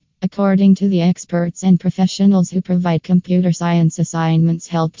According to the experts and professionals who provide computer science assignments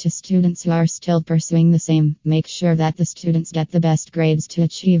help to students who are still pursuing the same, make sure that the students get the best grades to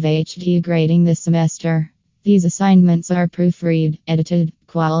achieve HD grading this semester. These assignments are proofread, edited,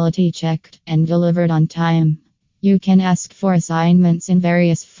 quality checked, and delivered on time. You can ask for assignments in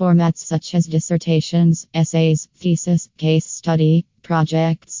various formats such as dissertations, essays, thesis, case study,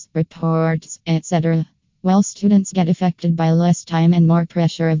 projects, reports, etc. While students get affected by less time and more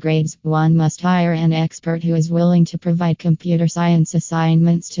pressure of grades, one must hire an expert who is willing to provide computer science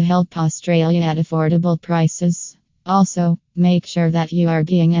assignments to help Australia at affordable prices. Also, make sure that you are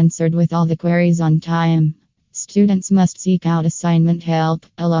being answered with all the queries on time. Students must seek out assignment help,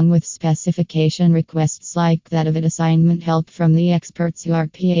 along with specification requests like that of assignment help from the experts who are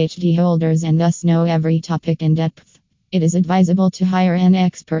PhD holders and thus know every topic in depth. It is advisable to hire an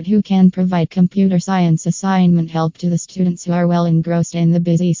expert who can provide computer science assignment help to the students who are well engrossed in the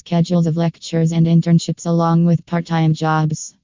busy schedules of lectures and internships along with part-time jobs.